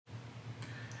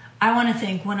I want to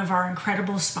thank one of our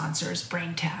incredible sponsors,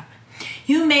 BrainTap.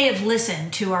 You may have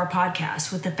listened to our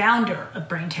podcast with the founder of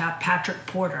BrainTap, Patrick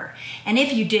Porter. And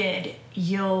if you did,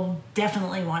 you'll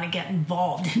definitely want to get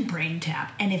involved in BrainTap.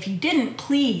 And if you didn't,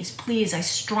 please, I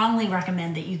strongly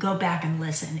recommend that you go back and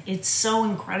listen. It's so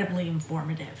incredibly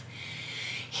informative.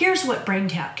 Here's what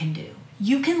BrainTap can do.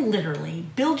 You can literally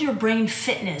build your brain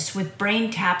fitness with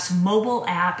BrainTap's mobile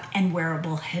app and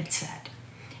wearable headset.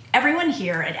 Everyone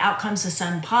here at Outcomes the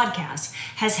Sun podcast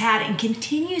has had and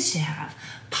continues to have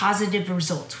positive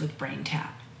results with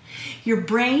BrainTap. Your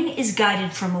brain is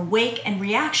guided from awake and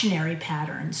reactionary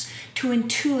patterns to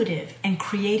intuitive and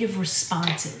creative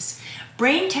responses.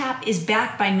 BrainTap is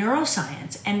backed by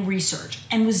neuroscience and research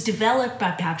and was developed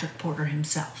by Patrick Porter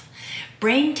himself.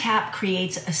 BrainTap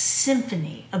creates a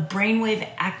symphony of brainwave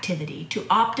activity to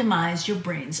optimize your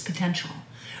brain's potential,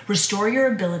 restore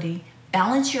your ability,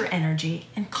 balance your energy,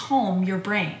 and calm your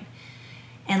brain.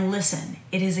 And listen,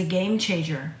 it is a game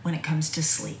changer when it comes to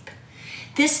sleep.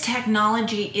 This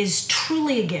technology is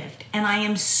truly a gift, and I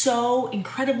am so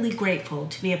incredibly grateful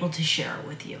to be able to share it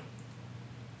with you.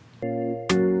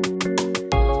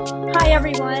 Hi,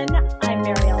 everyone. I'm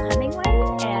Marielle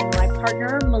Hemingway, and my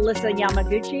partner, Melissa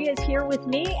Yamaguchi, is here with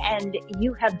me, and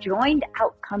you have joined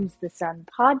Outcomes the Sun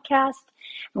podcast.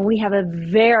 And we have a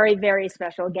very, very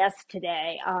special guest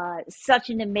today, such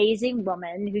an amazing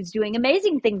woman who's doing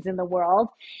amazing things in the world.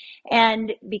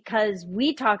 And because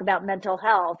we talk about mental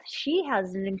health, she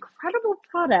has an incredible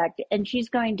product and she's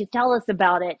going to tell us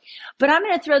about it. But I'm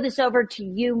going to throw this over to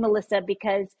you, Melissa,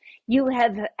 because you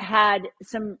have had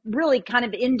some really kind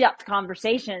of in-depth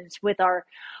conversations with our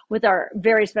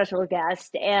very special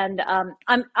guest. And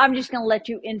I'm just going to let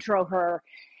you intro her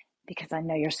because I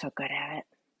know you're so good at it.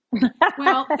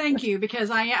 Well, thank you,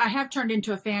 because I have turned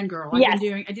into a fangirl. I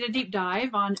did a deep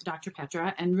dive on Dr.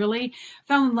 Petra and really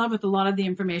fell in love with a lot of the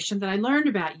information that I learned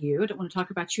about you. I don't want to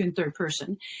talk about you in third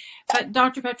person, but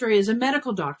Dr. Petra is a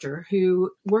medical doctor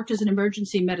who worked as an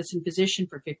emergency medicine physician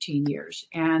for 15 years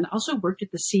and also worked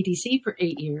at the CDC for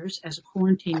 8 years as a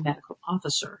quarantine medical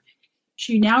officer.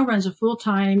 She now runs a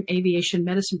full-time aviation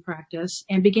medicine practice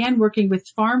and began working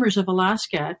with farmers of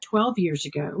Alaska 12 years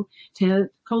ago to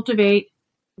cultivate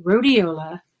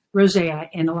Rhodiola rosea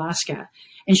in Alaska.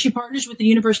 And she partners with the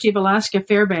University of Alaska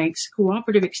Fairbanks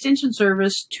Cooperative Extension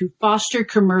Service to foster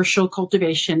commercial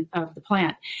cultivation of the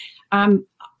plant.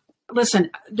 Listen,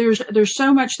 there's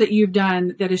so much that you've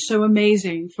done that is so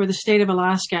amazing for the state of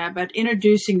Alaska, but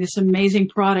introducing this amazing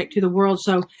product to the world.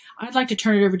 So I'd like to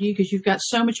turn it over to you because you've got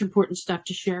so much important stuff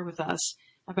to share with us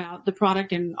about the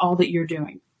product and all that you're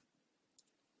doing.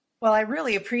 Well, I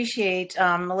really appreciate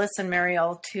Melissa and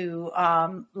Marielle to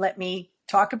let me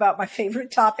talk about my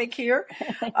favorite topic here.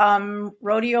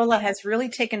 Rhodiola has really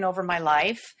taken over my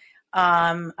life.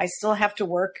 I still have to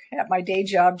work at my day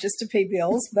job just to pay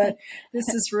bills, but this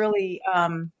has really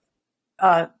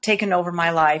taken over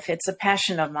my life. It's a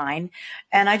passion of mine.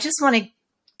 And I just want to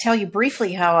tell you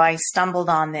briefly how I stumbled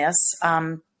on this.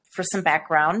 For some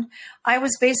background, I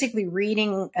was basically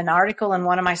reading an article in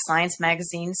one of my science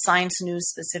magazines, Science News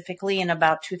specifically, in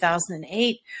about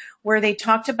 2008, where they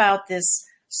talked about this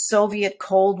Soviet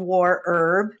Cold War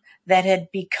herb that had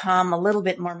become a little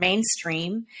bit more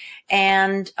mainstream.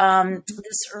 And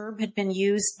this herb had been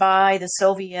used by the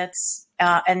Soviets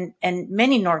and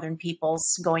many northern peoples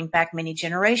going back many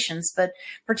generations, but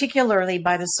particularly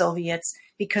by the Soviets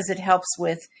because it helps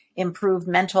with improved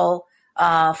mental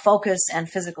focus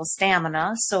and physical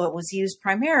stamina. So it was used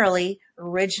primarily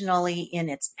originally in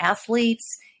its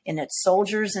athletes, in its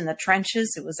soldiers in the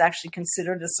trenches. It was actually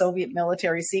considered a Soviet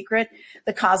military secret,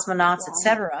 the cosmonauts,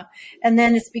 etc. And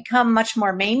then it's become much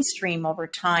more mainstream over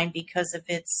time because of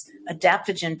its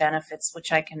adaptogen benefits,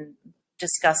 which I can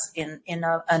discuss in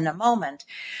a moment.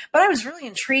 But I was really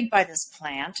intrigued by this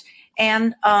plant,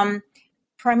 and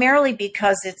primarily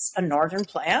because it's a northern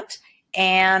plant.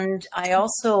 And I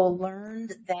also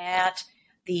learned that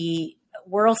the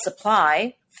world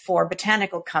supply for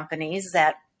botanical companies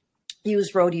that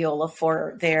use rhodiola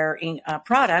for their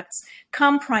products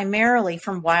come primarily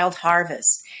from wild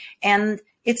harvest. And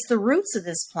it's the roots of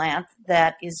this plant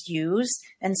that is used.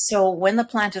 And so when the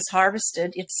plant is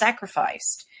harvested, it's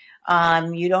sacrificed.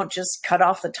 You don't just cut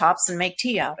off the tops and make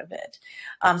tea out of it.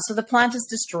 So the plant is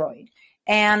destroyed.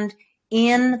 And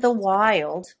in the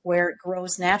wild, where it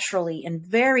grows naturally in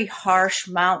very harsh,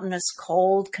 mountainous,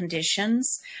 cold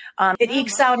conditions, it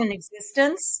ekes out an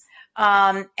existence,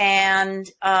 and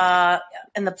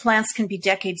the plants can be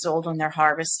decades old when they're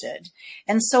harvested.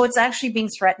 And so it's actually being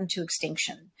threatened to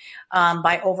extinction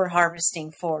by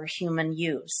over-harvesting for human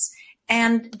use.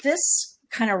 And this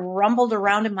kind of rumbled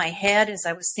around in my head as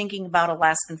I was thinking about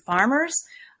Alaskan farmers.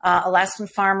 Alaskan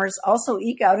farmers also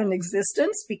eke out an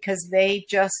existence because they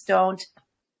just don't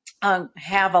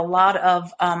have a lot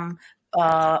of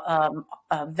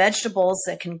vegetables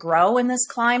that can grow in this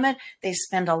climate. They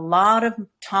spend a lot of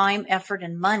time, effort,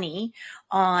 and money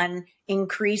on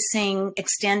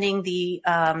extending the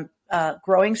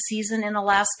growing season in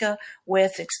Alaska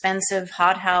with expensive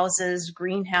hothouses,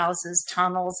 greenhouses,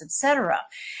 tunnels, etc.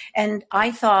 And I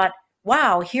thought,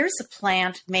 wow, here's a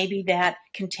plant maybe that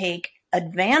can take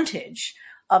advantage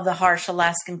of the harsh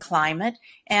Alaskan climate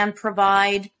and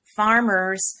provide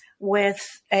farmers with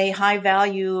a high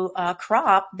value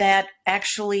crop that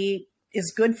actually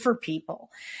is good for people.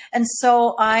 And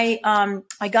so I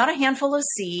got a handful of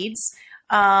seeds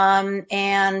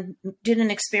and did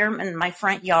an experiment in my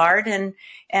front yard. And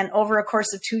over a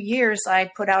course of 2 years,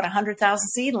 I put out 100,000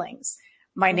 seedlings.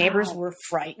 My neighbors were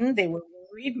frightened. They were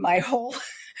worried. My whole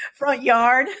front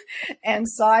yard and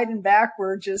side and back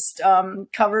were just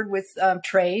covered with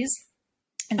trays.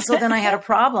 And so then I had a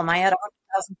problem. I had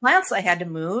 100,000 plants I had to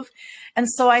move. And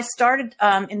so I started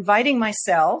inviting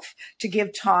myself to give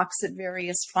talks at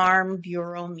various farm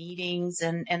bureau meetings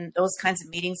and those kinds of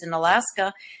meetings in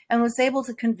Alaska, and was able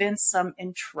to convince some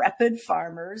intrepid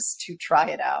farmers to try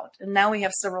it out. And now we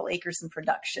have several acres in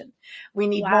production. We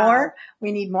need more.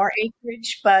 We need more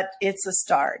acreage, but it's a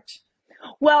start.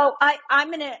 Well,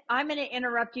 I'm gonna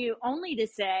interrupt you only to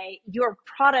say your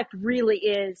product really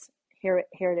is here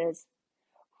it is.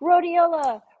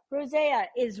 Rhodiola rosea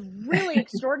is really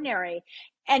extraordinary.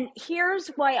 And here's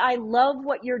why I love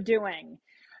what you're doing,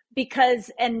 because,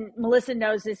 and Melissa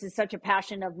knows this is such a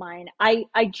passion of mine. I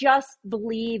just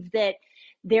believe that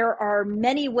there are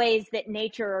many ways that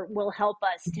nature will help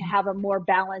us to have a more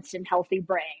balanced and healthy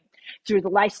brain through the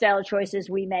lifestyle choices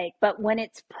we make. But when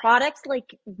it's products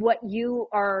like what you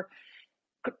are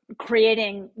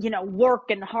creating,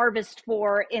 work and harvest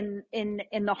for in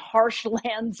the harsh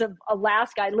lands of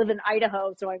Alaska. I live in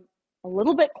Idaho, so I'm a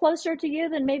little bit closer to you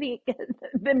than maybe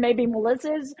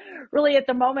Melissa's really at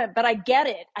the moment, but I get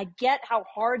it. I get how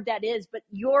hard that is, but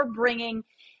you're bringing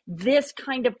this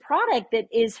kind of product that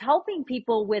is helping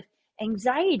people with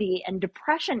anxiety and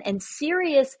depression and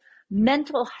serious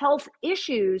mental health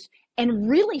issues and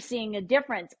really seeing a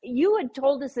difference. You had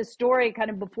told us a story kind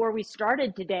of before we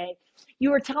started today.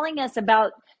 You were telling us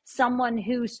about someone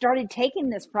who started taking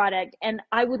this product, and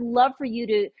I would love for you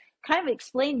to kind of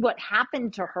explain what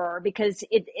happened to her, because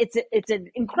it's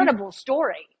an incredible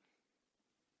story.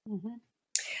 Mm-hmm.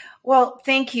 Well,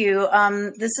 thank you.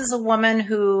 This is a woman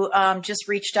who just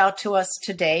reached out to us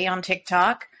today on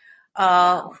TikTok,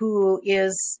 who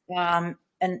is an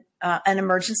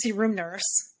emergency room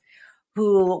nurse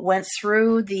who went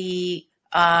through the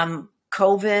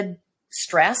COVID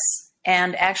stress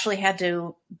and actually had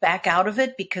to back out of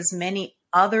it because many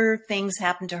other things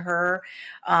happened to her,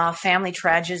 family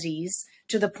tragedies,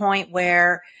 to the point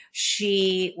where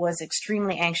she was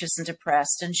extremely anxious and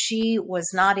depressed, and she was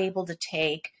not able to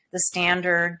take the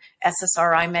standard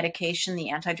SSRI medication,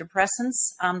 the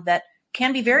antidepressants, that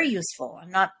can be very useful. I'm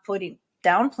not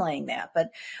downplaying that,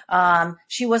 but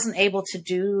she wasn't able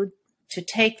to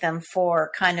take them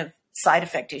for kind of side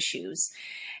effect issues.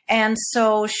 And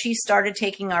so she started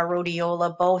taking our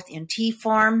rhodiola both in tea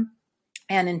form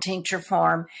and in tincture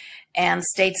form, and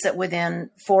states that within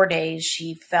 4 days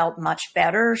she felt much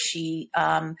better. She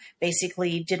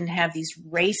basically didn't have these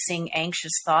racing,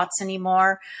 anxious thoughts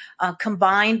anymore,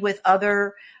 combined with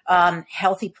other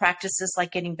healthy practices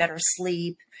like getting better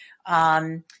sleep,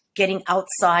 getting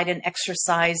outside and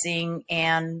exercising,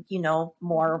 and,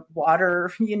 more water,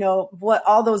 what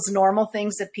all those normal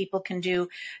things that people can do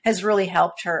has really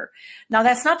helped her. Now,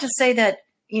 that's not to say that,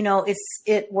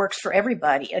 it works for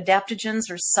everybody. Adaptogens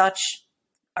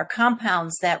are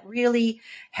compounds that really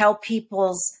help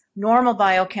people's normal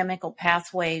biochemical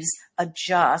pathways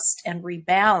adjust and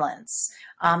rebalance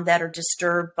that are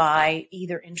disturbed by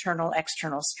either internal or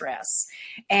external stress.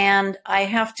 And I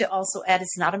have to also add,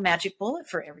 it's not a magic bullet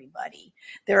for everybody.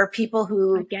 There are people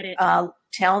who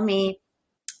tell me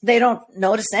they don't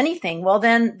notice anything. Well,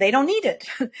 then they don't need it.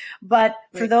 But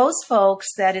for those folks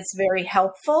that it's very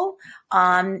helpful,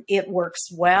 it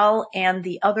works well. And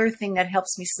the other thing that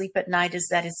helps me sleep at night is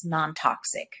that it's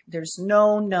non-toxic. There's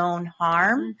no known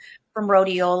harm from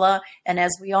rhodiola. And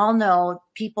as we all know,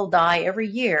 people die every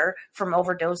year from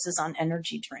overdoses on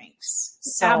energy drinks.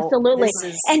 So absolutely.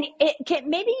 And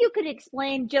maybe you could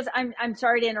explain, I'm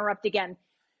sorry to interrupt again.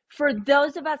 For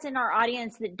those of us in our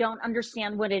audience that don't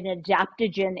understand what an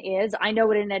adaptogen is, I know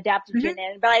what an adaptogen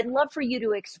is, but I'd love for you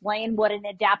to explain what an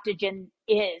adaptogen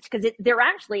is, because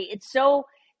it's so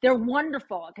they're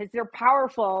wonderful because they're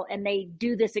powerful and they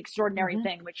do this extraordinary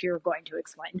thing, which you're going to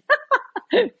explain.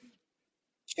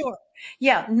 Sure.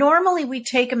 Yeah. Normally we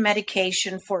take a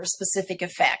medication for a specific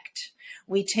effect.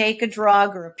 We take a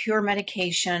drug or a pure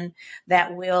medication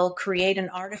that will create an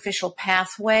artificial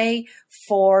pathway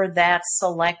for that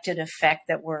selected effect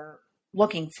that we're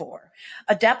looking for.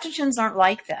 Adaptogens aren't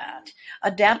like that.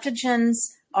 Adaptogens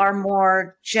are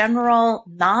more general,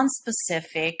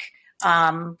 non-specific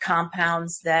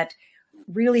compounds that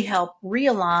really help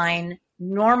realign,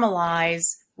 normalize,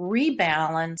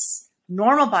 rebalance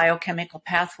normal biochemical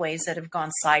pathways that have gone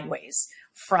sideways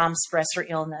from stress or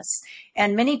illness.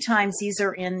 And many times these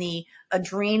are in the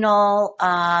adrenal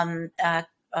gland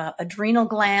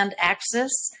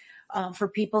axis for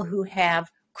people who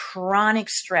have chronic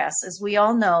stress. As we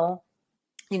all know,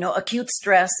 acute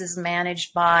stress is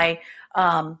managed by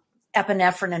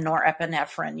epinephrine and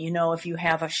norepinephrine. If you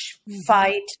have a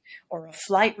fight or a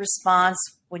flight response,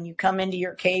 when you come into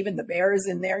your cave and the bear is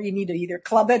in there, you need to either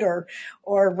club it or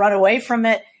run away from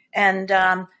it. And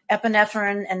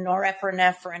epinephrine and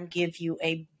norepinephrine give you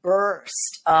a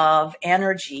burst of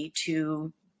energy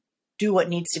to do what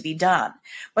needs to be done.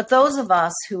 But those of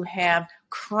us who have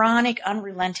chronic,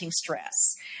 unrelenting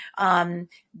stress,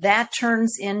 that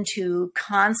turns into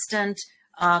constant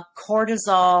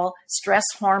cortisol, stress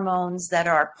hormones that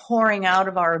are pouring out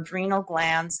of our adrenal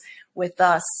glands with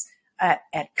us at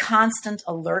constant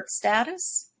alert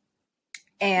status,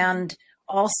 and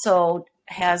also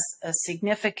has a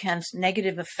significant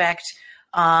negative effect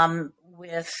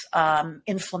with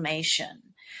inflammation.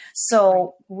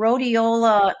 So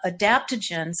rhodiola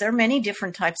adaptogens, there are many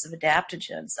different types of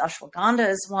adaptogens. Ashwagandha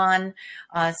is one.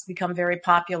 It's become very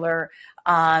popular.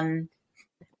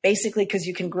 Basically because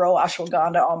you can grow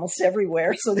ashwagandha almost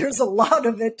everywhere. So there's a lot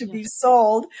of it to be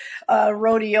sold.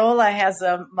 Rhodiola has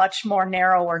a much more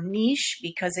narrower niche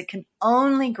because it can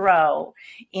only grow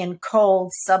in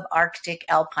cold subarctic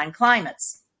alpine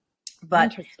climates.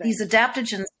 But these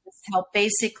adaptogens help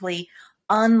basically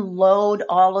unload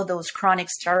all of those chronic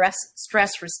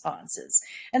stress responses.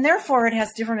 And therefore it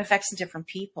has different effects in different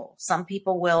people. Some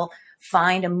people will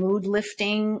find a mood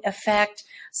lifting effect.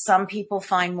 Some people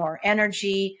find more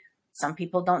energy. Some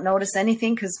people don't notice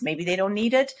anything because maybe they don't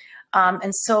need it.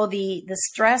 And so the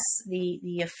stress, the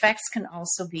effects can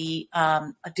also be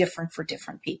different for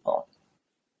different people.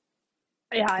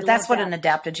 Yeah, that's what an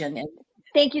adaptogen is.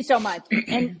 Thank you so much.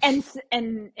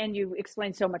 And you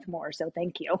explained so much more. So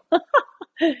thank you.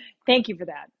 Thank you for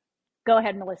that. Go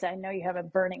ahead, Melissa. I know you have a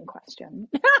burning question.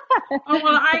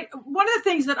 One of the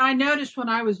things that I noticed when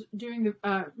I was doing the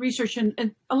research,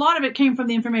 and a lot of it came from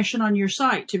the information on your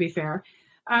site, to be fair,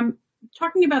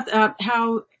 talking about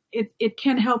how it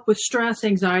can help with stress,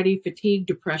 anxiety, fatigue,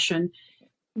 depression.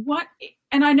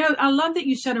 And I love that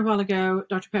you said a while ago,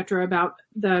 Dr. Petra, about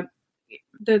the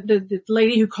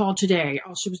lady who called today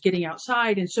also was getting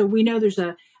outside. And so we know there's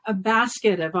a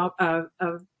basket of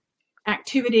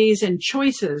activities and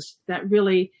choices that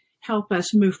really help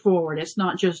us move forward. It's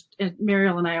not just,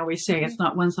 Mariel and I always say, it's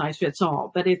not one size fits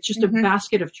all, but it's just a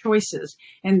basket of choices.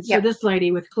 And so this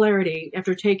lady with clarity,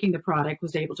 after taking the product,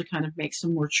 was able to kind of make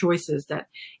some more choices that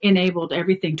enabled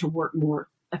everything to work more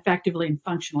effectively and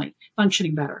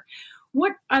functioning better.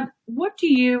 What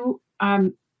do you,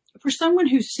 for someone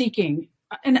who's seeking,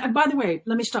 and by the way,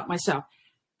 let me stop myself.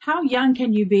 How young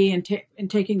can you be in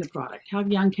taking the product? How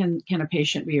young can a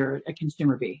patient be or a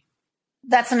consumer be?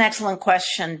 That's an excellent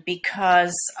question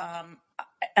because,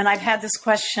 and I've had this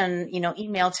question,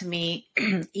 emailed to me,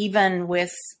 even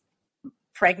with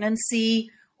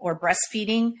pregnancy or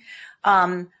breastfeeding.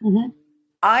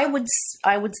 I would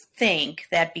think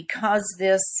that because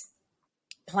this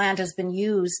plant has been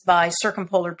used by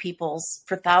circumpolar peoples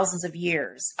for thousands of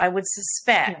years, I would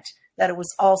suspect that it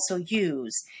was also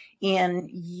used in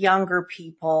younger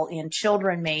people, in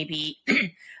children, maybe,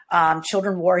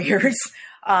 children warriors,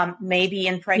 maybe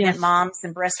in pregnant moms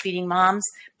and breastfeeding moms,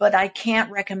 but I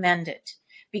can't recommend it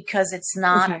because it's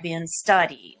not been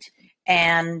studied.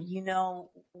 And,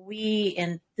 we,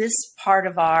 in this part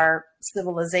of our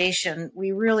civilization,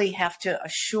 we really have to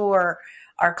assure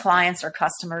our clients, our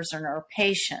customers, and our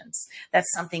patients that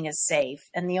something is safe.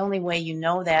 And the only way you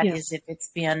know that is if it's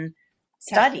been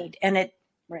studied. And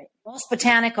most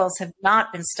botanicals have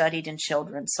not been studied in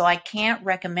children, so I can't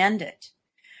recommend it.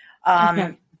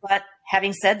 But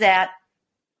having said that,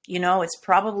 it's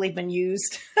probably been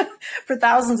used for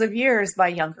thousands of years by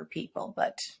younger people.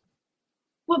 But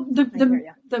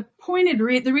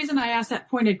the reason I asked that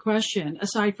pointed question,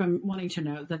 aside from wanting to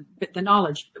know the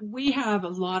knowledge, we have a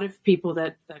lot of people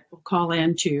that will call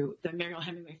in to the Mariel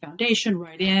Hemingway Foundation,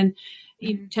 write in,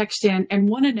 text in, and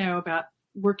want to know about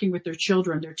working with their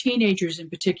children, their teenagers in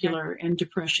particular, and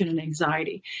depression and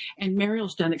anxiety. And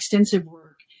Mariel's done extensive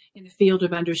work in the field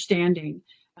of understanding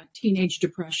teenage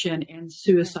depression and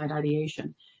suicide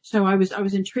ideation. So I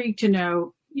was intrigued to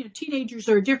know, teenagers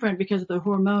are different because of the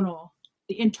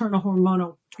internal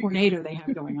hormonal tornado they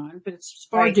have going on, but it's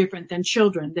far different than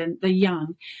children, than the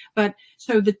young. But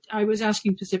so I was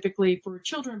asking specifically for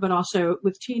children, but also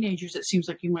with teenagers, it seems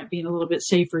like you might be in a little bit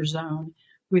safer zone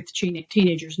with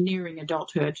teenagers nearing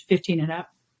adulthood, 15 and up,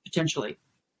 potentially.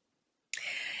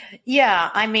 Yeah,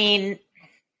 I mean,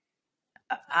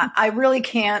 I really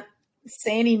can't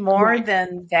say any more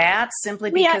than that,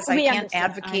 simply because I can't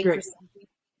advocate for something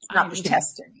that's not been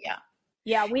tested. Yeah.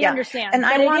 Yeah, we understand. And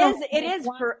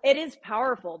it is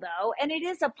powerful though, and it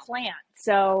is a plant.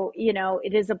 So,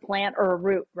 it is a plant, or a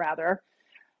root rather.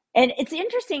 And it's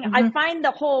interesting. I find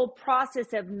the whole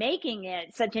process of making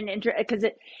it such an because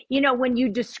when you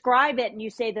describe it and you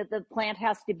say that the plant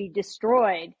has to be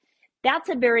destroyed, that's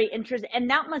a very interesting, and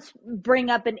that must bring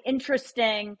up an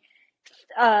interesting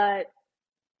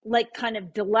kind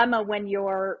of dilemma when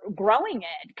you're growing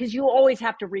it, because you always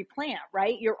have to replant,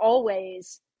 right? You're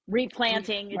always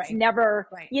replanting. It's never,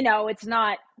 it's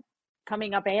not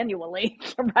coming up annually,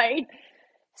 right?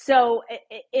 So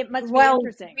it must be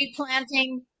interesting.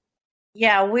 Replanting.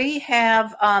 Yeah, we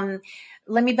have,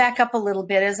 let me back up a little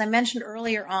bit. As I mentioned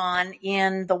earlier on,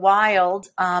 in the wild,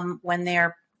 when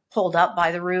they're pulled up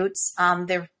by the roots,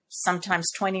 they're sometimes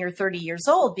 20 or 30 years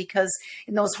old, because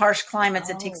in those harsh climates,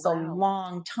 it takes a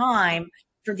long time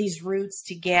for these roots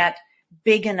to get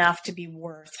big enough to be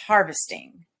worth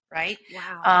harvesting, right?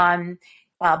 Wow.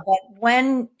 But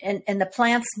when, and the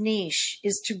plant's niche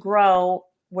is to grow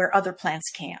where other plants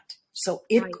can't. So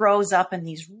it grows up in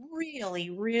these really,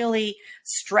 really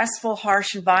stressful,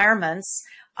 harsh environments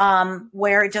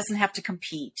where it doesn't have to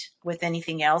compete with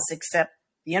anything else except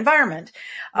the environment.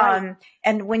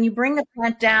 And when you bring the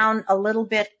plant down a little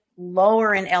bit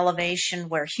lower in elevation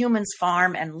where humans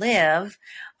farm and live,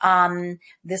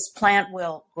 this plant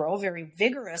will grow very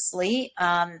vigorously.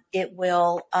 It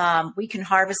will, we can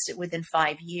harvest it within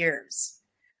 5 years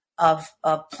of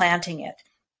planting it.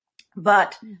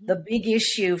 But the big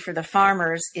issue for the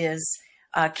farmers is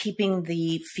keeping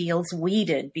the fields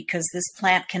weeded, because this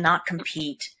plant cannot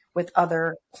compete with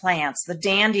other plants. The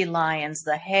dandelions,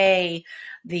 the hay,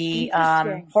 the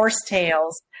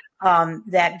horsetails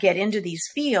that get into these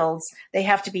fields, they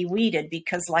have to be weeded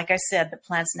because, like I said, the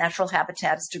plant's natural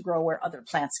habitat is to grow where other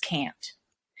plants can't.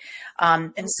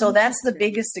 And so that's the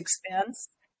biggest expense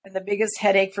and the biggest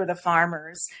headache for the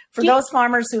farmers. For those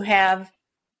farmers who have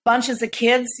bunches of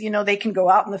kids, they can go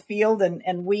out in the field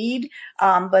and weed.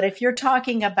 But if you're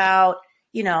talking about,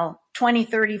 20,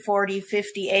 30, 40,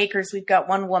 50 acres, we've got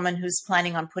one woman who's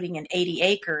planning on putting in 80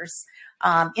 acres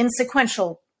in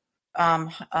sequential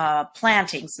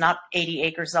plantings, not 80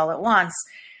 acres all at once.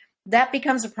 That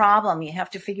becomes a problem. You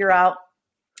have to figure out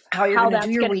how you're going to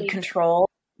do your weed control.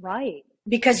 Right.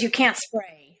 Because you can't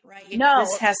spray, right? No.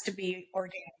 This has to be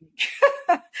organic.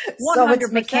 So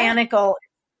it's mechanical.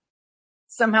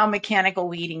 Somehow mechanical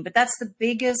weeding, but that's the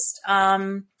biggest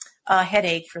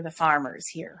headache for the farmers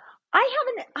here.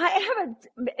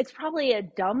 It's probably a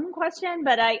dumb question,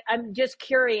 but I'm just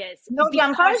curious. No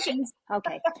dumb questions.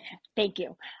 Okay. Thank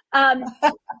you. Because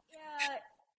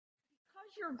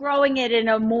you're growing it in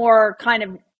a more kind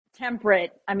of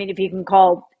temperate, if you can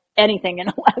call anything in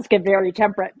Alaska very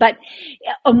temperate, but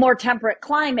a more temperate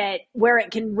climate where it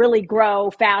can really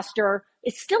grow faster.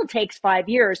 It still takes 5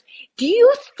 years. Do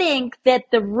you think that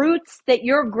the roots that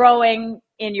you're growing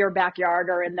in your backyard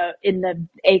or in the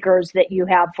acres that you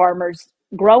have farmers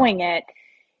growing it,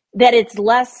 that it's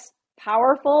less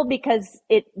powerful because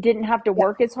it didn't have to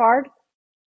work as hard?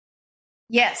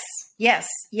 Yes.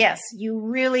 You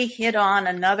really hit on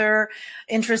another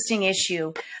interesting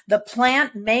issue. The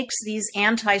plant makes these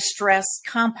anti-stress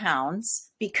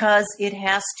compounds because it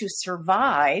has to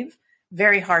survive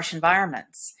very harsh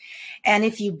environments. And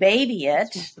if you baby it,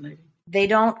 they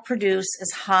don't produce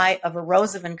as high of a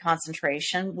rosamin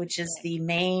concentration, which is the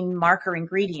main marker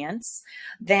ingredients,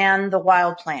 than the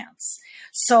wild plants.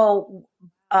 So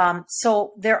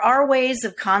there are ways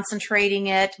of concentrating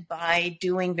it by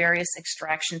doing various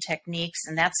extraction techniques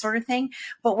and that sort of thing.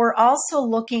 But we're also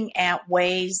looking at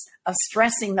ways of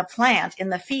stressing the plant in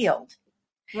the field.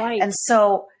 Right. And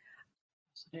so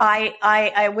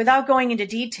I without going into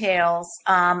details,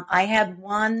 I had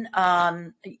one,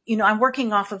 I'm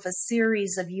working off of a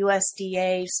series of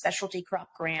USDA specialty crop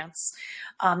grants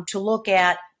to look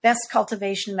at best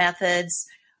cultivation methods,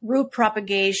 root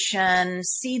propagation,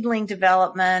 seedling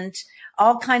development,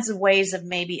 all kinds of ways of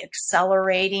maybe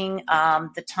accelerating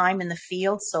the time in the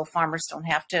field so farmers don't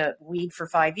have to weed for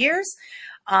 5 years.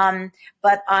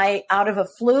 But out of a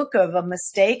fluke of a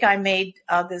mistake I made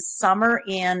this summer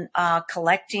in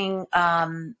collecting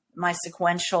my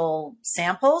sequential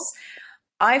samples,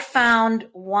 I found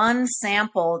one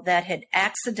sample that had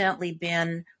accidentally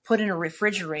been put in a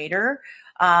refrigerator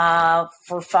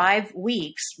for 5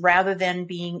 weeks rather than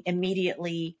being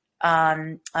immediately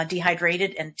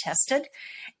dehydrated and tested.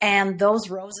 And those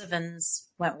rosivins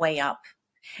went way up.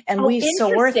 And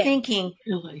we're thinking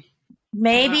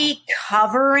maybe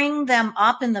covering them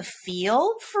up in the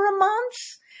field for a month.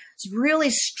 It's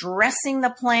really stressing the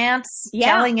plants,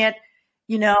 telling it,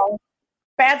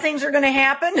 bad things are going to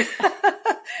happen.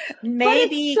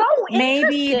 maybe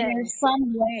there's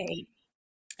some way.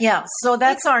 Yeah. So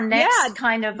that's our next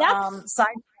kind of side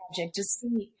project, to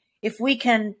see if we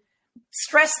can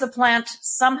stress the plant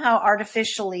somehow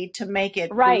artificially to make it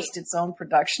boost its own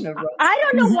production of roses. I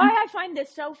don't know why I find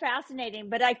this so fascinating,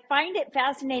 but I find it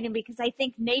fascinating because I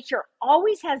think nature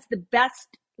always has the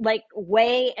best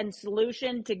way and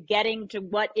solution to getting to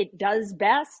what it does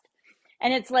best.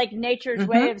 And it's like nature's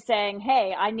way of saying,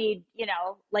 hey, I need,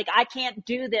 I can't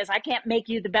do this. I can't make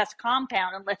you the best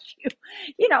compound unless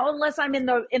unless I'm in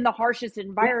the harshest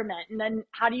environment. And then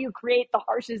how do you create the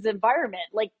harshest environment?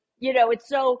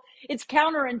 It's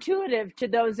counterintuitive to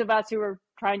those of us who are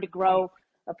trying to grow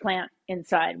a plant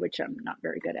inside, which I'm not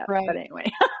very good at. But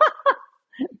anyway.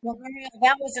 Well,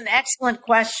 that was an excellent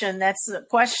question. That's a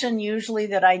question usually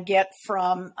that I get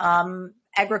from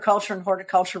agriculture and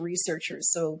horticulture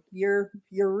researchers. So you're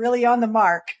really on the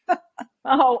mark.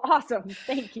 Oh, awesome.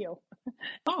 Thank you.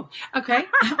 Oh, okay.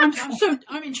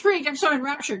 I'm intrigued. I'm so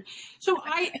enraptured. So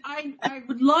I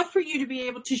would love for you to be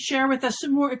able to share with us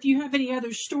some more, if you have any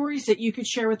other stories that you could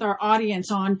share with our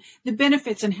audience on the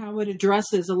benefits and how it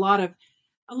addresses a lot of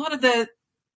the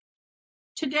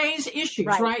today's issues,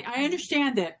 right? I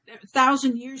understand that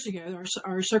 1,000 years ago,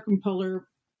 our circumpolar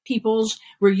peoples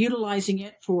were utilizing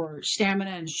it for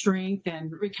stamina and strength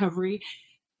and recovery.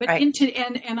 But but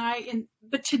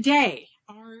today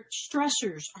our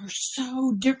stressors are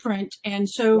so different and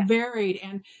so varied.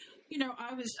 And,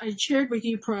 I shared with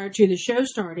you prior to the show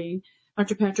starting,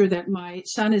 Dr. Petra, that my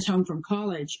son is home from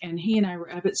college and he and I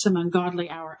were up at some ungodly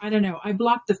hour. I don't know. I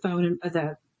blocked the phone and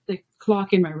the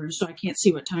clock in my room so I can't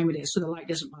see what time it is, so the light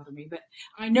doesn't bother me. But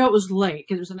I know it was late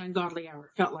because it was an ungodly hour.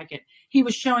 It felt like it. He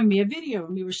was showing me a video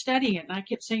and we were studying it, and I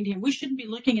kept saying to him, we shouldn't be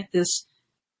looking at this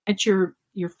at your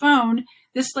phone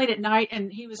this late at night.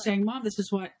 And he was saying, Mom, this is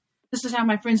how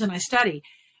my friends and I study.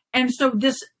 And so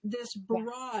this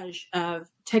barrage of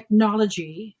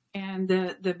technology and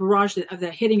the barrage of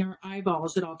the hitting our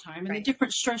eyeballs at all time and the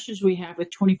different stressors we have with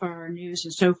 24-hour news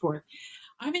and so forth.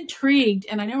 I'm intrigued,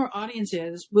 and I know our audience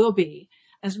will be,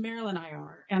 as Meryl and I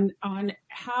are, and on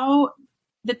how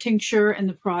the tincture and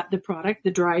the product,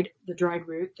 the dried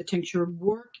root, the tincture,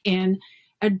 work in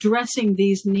addressing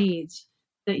these needs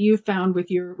that you found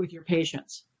with your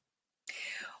patients.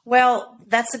 Well,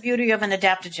 that's the beauty of an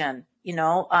adaptogen.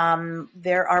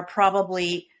 There are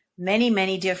probably many,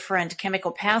 many different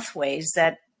chemical pathways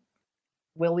that,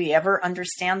 will we ever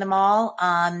understand them all,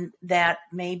 that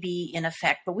may be in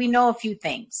effect? But we know a few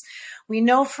things. We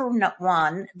know, for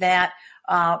one, that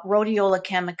rhodiola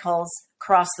chemicals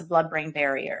cross the blood-brain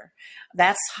barrier.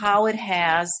 That's how it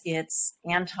has its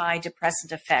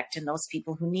antidepressant effect in those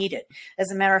people who need it. As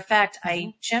a matter of fact,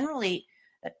 I generally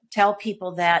tell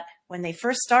people that when they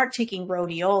first start taking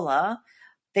rhodiola,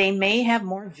 they may have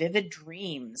more vivid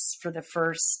dreams for the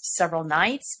first several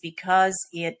nights because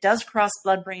it does cross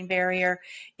blood-brain barrier.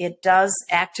 It does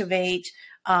activate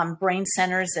brain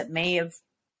centers that may have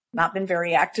not been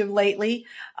very active lately.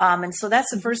 And so that's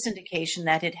the first indication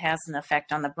that it has an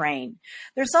effect on the brain.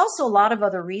 There's also a lot of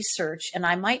other research, and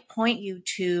I might point you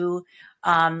to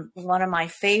one of my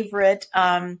favorite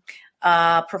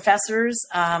professors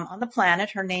on the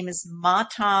planet. Her name is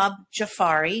Mahtab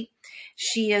Jafari.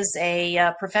 She is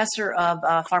a professor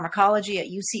of pharmacology at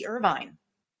UC Irvine,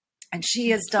 and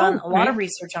she has done a lot of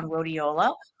research on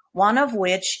rhodiola, one of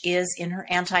which is in her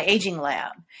anti-aging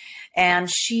lab. And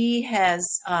she has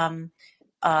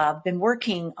been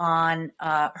working on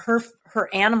her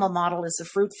animal model is a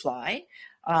fruit fly.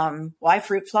 Why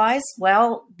fruit flies?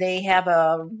 Well, they have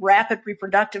a rapid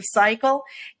reproductive cycle,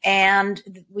 and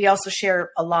we also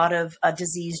share a lot of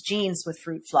disease genes with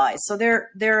fruit flies. So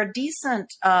they're a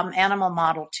decent animal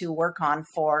model to work on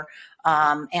for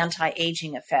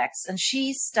anti-aging effects. And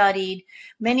she studied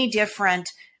many different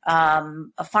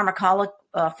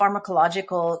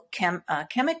pharmacological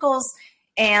chemicals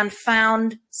and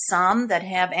found some that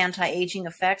have anti-aging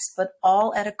effects, but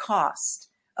all at a cost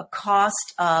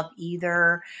of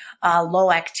either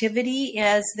low activity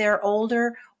as they're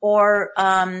older or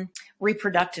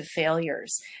reproductive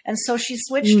failures. And so she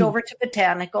switched over to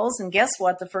botanicals, and guess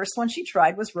what? The first one she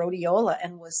tried was rhodiola,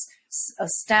 and was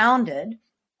astounded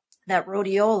that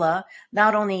rhodiola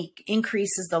not only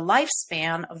increases the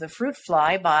lifespan of the fruit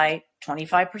fly by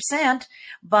 25%,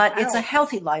 but it's a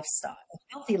healthy lifestyle, a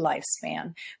healthy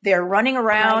lifespan. They're running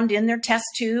around in their test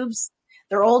tubes.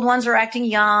 Their old ones are acting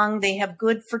young. They have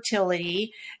good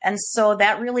fertility. And so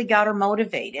that really got her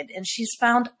motivated. And she's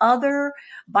found other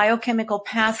biochemical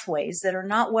pathways that are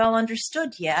not well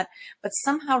understood yet, but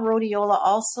somehow rhodiola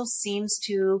also seems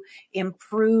to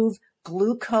improve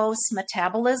glucose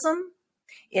metabolism.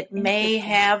 It may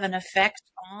have an effect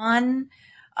on,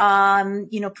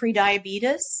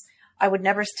 prediabetes. I would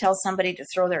never tell somebody to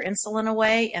throw their insulin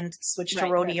away and switch to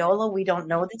rhodiola. Right. We don't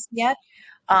know this yet.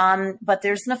 But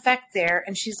there's an effect there.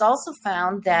 And she's also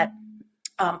found that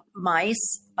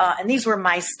mice, and these were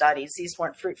mice studies, these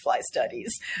weren't fruit fly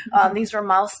studies, these were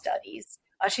mouse studies.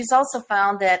 She's also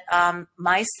found that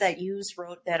mice that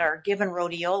that are given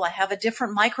rhodiola have a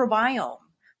different microbiome,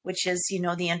 which is,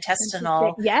 the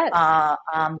intestinal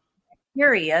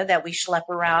bacteria that we schlep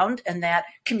around and that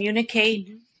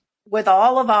communicate with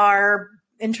all of our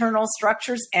internal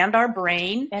structures and our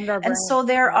brain. And so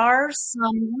there are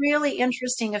some really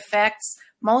interesting effects,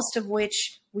 most of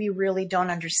which we really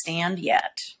don't understand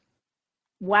yet.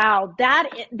 Wow,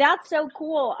 that's so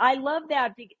cool. I love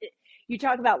that. You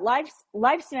talk about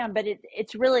lifespan, but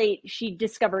it's really, she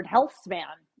discovered health span,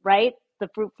 right? The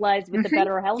fruit flies with the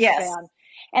better health span.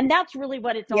 And that's really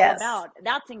what it's all about.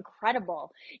 That's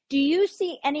incredible. Do you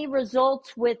see any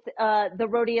results with the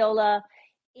rhodiola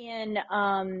in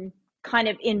kind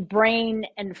of in brain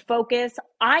and focus?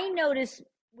 I notice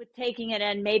with taking it,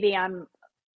 and maybe I don't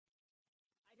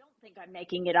think I'm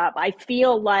making it up. I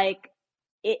feel like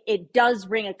it does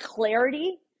bring a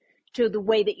clarity to the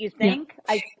way that you think.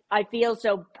 Yeah. I feel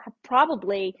so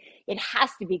probably it has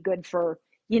to be good for,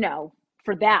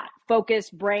 for that focus,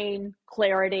 brain,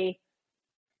 clarity.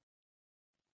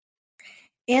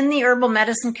 In the herbal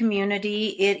medicine community,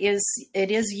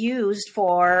 it is used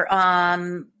for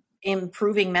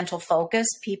improving mental focus.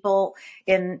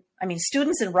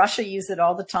 Students in Russia use it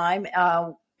all the time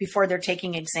before they're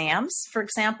taking exams, for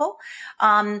example.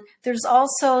 There's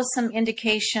also some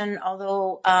indication,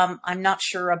 although I'm not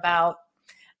sure about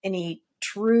any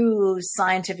true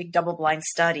scientific double-blind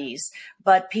studies,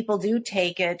 but people do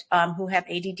take it who have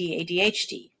ADD,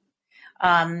 ADHD.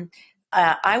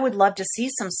 I would love to see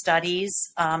some studies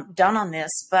done on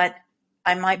this, but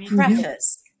I might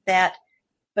preface that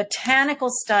botanical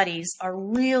studies are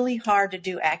really hard to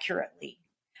do accurately.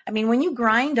 I mean, when you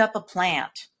grind up a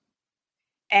plant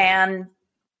and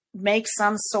make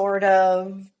some sort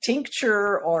of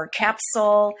tincture or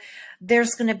capsule,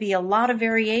 there's going to be a lot of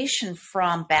variation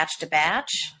from batch to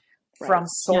batch, from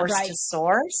source to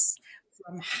source,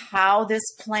 from how this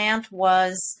plant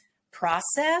was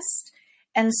processed.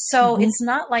 And so it's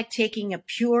not like taking a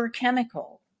pure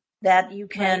chemical that you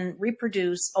can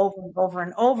reproduce over and over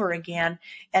and over again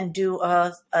and do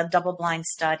a double-blind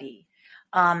study.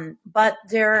 But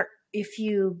if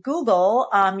you Google,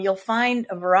 you'll find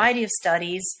a variety of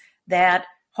studies that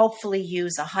hopefully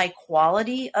use a high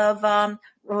quality of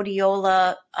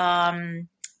rhodiola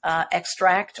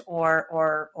extract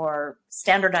or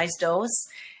standardized dose.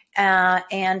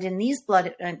 And in these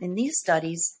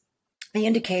studies, the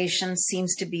indication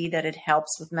seems to be that it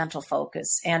helps with mental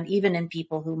focus, and even in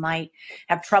people who might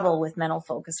have trouble with mental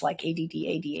focus like ADD,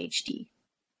 ADHD.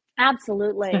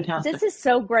 Absolutely. Fantastic. This is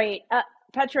so great.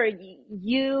 Petra,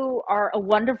 you are a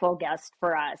wonderful guest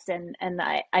for us, and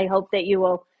I hope that you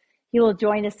will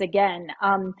join us again.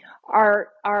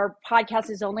 Our podcast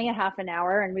is only a half an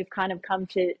hour, and we've kind of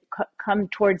come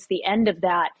towards the end of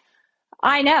that.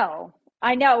 I know.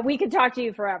 We could talk to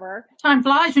you forever. Time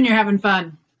flies when you're having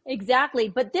fun. Exactly.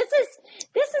 But this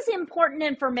is important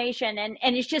information, and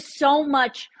it's just so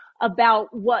much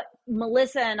about what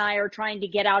Melissa and I are trying to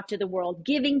get out to the world,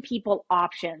 giving people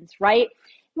options, right?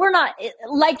 We're not,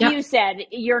 like you said,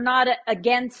 you're not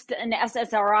against an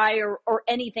SSRI or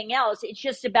anything else. It's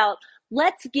just about,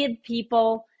 let's give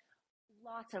people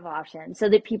lots of options so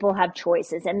that people have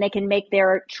choices and they can make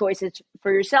their choices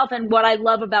for yourself. And what I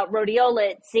love about rhodiola,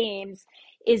 it seems,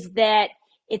 is that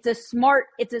it's a smart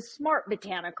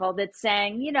botanical that's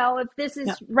saying, if this is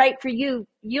right for you,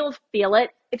 you'll feel it.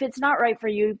 If it's not right for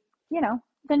you, then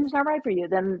it's not right for you.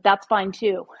 Then that's fine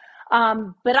too.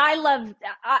 But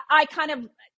I kind of,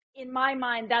 in my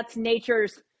mind, that's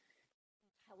nature's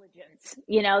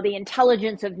intelligence, the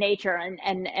intelligence of nature. And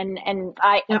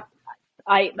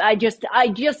I just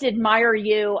admire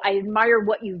you. I admire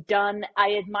what you've done.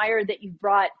 I admire that you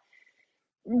brought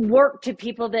work to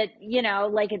people that,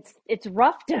 like it's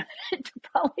rough to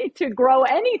probably to grow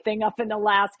anything up in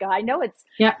Alaska. I know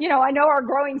I know our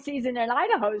growing season in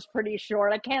Idaho is pretty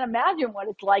short. I can't imagine what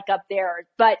it's like up there.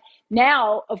 But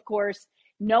now, of course,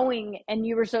 knowing, and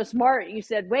you were so smart, you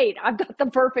said, wait, I've got the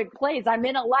perfect place. I'm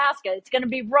in Alaska. It's going to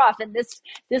be rough, and this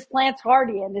plant's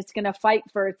hardy, and it's going to fight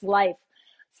for its life.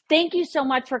 Thank you so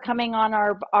much for coming on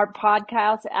our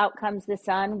podcast, Out Comes the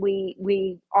Sun.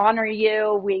 We honor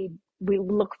you. We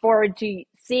look forward to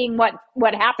seeing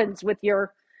what happens with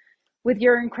your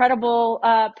incredible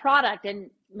product.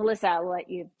 And Melissa, I'll let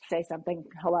you say something.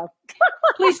 Hello.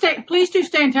 Please do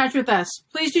stay in touch with us.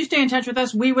 Please do stay in touch with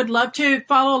us. We would love to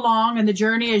follow along in the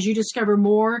journey as you discover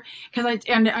more, because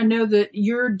I know that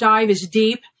your dive is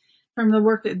deep. From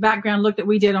the background look that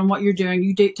we did on what you're doing,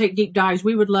 you take deep dives.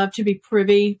 We would love to be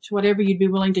privy to whatever you'd be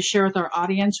willing to share with our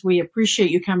audience. We appreciate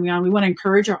you coming on. We want to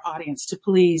encourage our audience to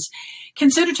please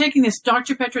consider taking this.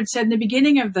 Dr. Petra said in the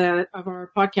beginning of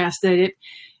our podcast that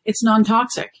it's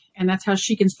non-toxic, and that's how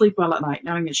she can sleep well at night,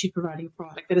 knowing that she's providing a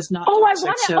product that is not toxic.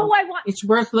 It's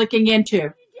worth looking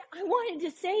into. I wanted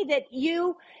to say that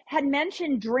you had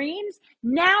mentioned dreams.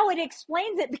 Now it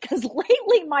explains it, because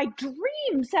lately my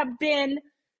dreams have been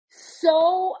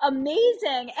so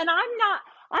amazing. And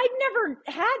I've never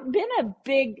been a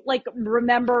big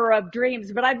rememberer of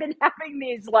dreams, but I've been having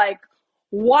these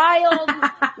wild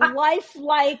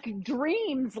lifelike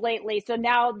dreams lately. So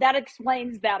now that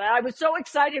explains that. I was so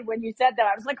excited when you said that.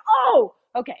 I was like, oh,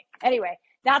 okay. Anyway,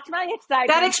 that's my excitement.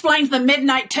 That explains the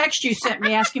midnight text you sent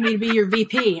me asking me to be your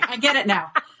VP. I get it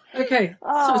now. Okay.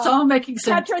 So it's all making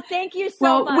sense. Petra, thank you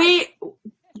so much.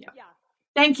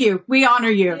 Thank you. We honor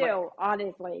you. Thank you,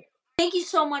 honestly. Thank you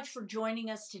so much for joining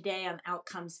us today on Out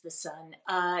Comes the Sun.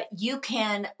 You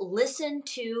can listen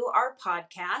to our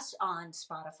podcast on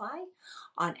Spotify,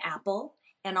 on Apple,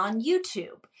 and on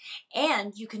YouTube.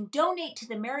 And you can donate to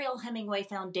the Mariel Hemingway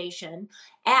Foundation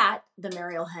at the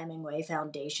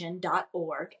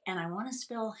marielhemingwayfoundation.org. And I want to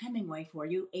spell Hemingway for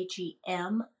you,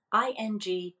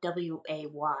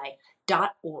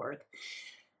 HEMINGWAY.org.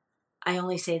 I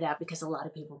only say that because a lot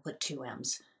of people put 2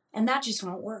 M's, and that just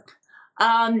won't work.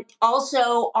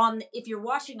 Also, if you're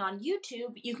watching on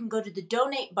YouTube, you can go to the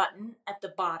donate button at the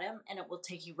bottom, and it will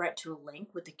take you right to a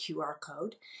link with the QR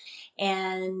code.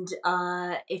 And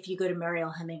if you go to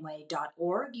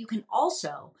marielhemingway.org, you can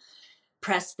also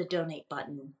press the donate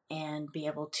button and be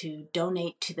able to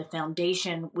donate to the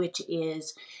foundation, which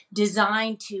is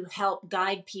designed to help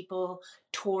guide people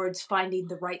towards finding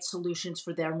the right solutions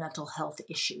for their mental health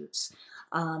issues.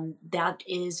 That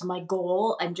is my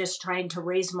goal. I'm just trying to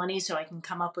raise money so I can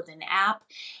come up with an app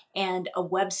and a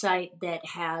website that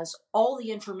has all the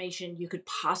information you could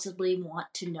possibly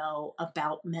want to know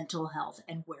about mental health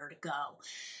and where to go.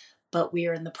 But we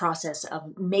are in the process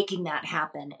of making that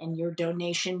happen, and your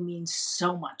donation means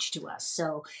so much to us.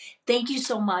 So thank you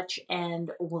so much,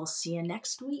 and we'll see you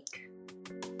next week.